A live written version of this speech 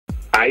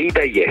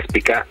Aida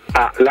Yespica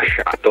ha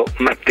lasciato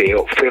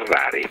Matteo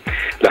Ferrari.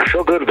 La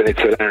showgirl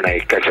venezuelana e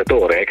il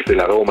calciatore ex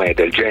della Roma e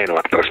del Genoa,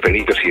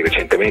 trasferitosi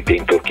recentemente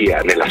in Turchia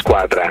nella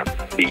squadra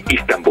di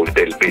Istanbul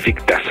del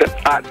Besiktas,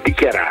 ha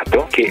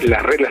dichiarato che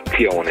la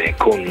relazione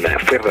con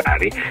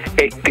Ferrari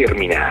è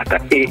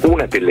terminata e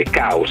una delle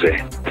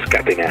cause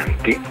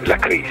scatenanti la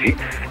crisi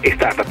è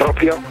stata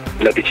proprio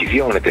la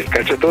decisione del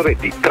calciatore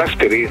di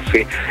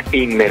trasferirsi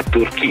in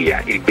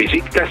Turchia. Il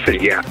Besiktas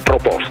gli ha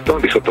proposto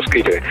di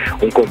sottoscrivere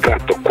un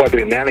contratto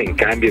quadriennale in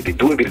cambio di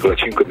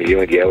 2,5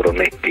 milioni di euro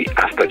netti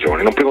a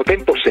stagione. In un primo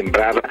tempo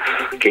sembrava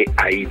che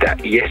Aida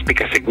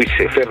Yespica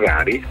seguisse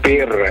Ferrari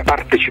per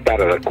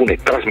partecipare ad alcune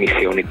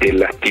trasmissioni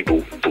della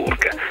TV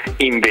turca.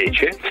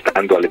 Invece,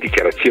 stando alle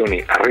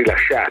dichiarazioni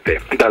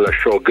rilasciate dalla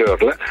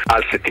showgirl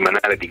al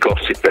settimanale di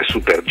gossip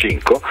Super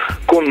Ginko,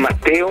 con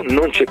Matteo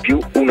non c'è più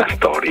una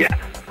storia,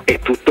 è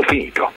tutto finito.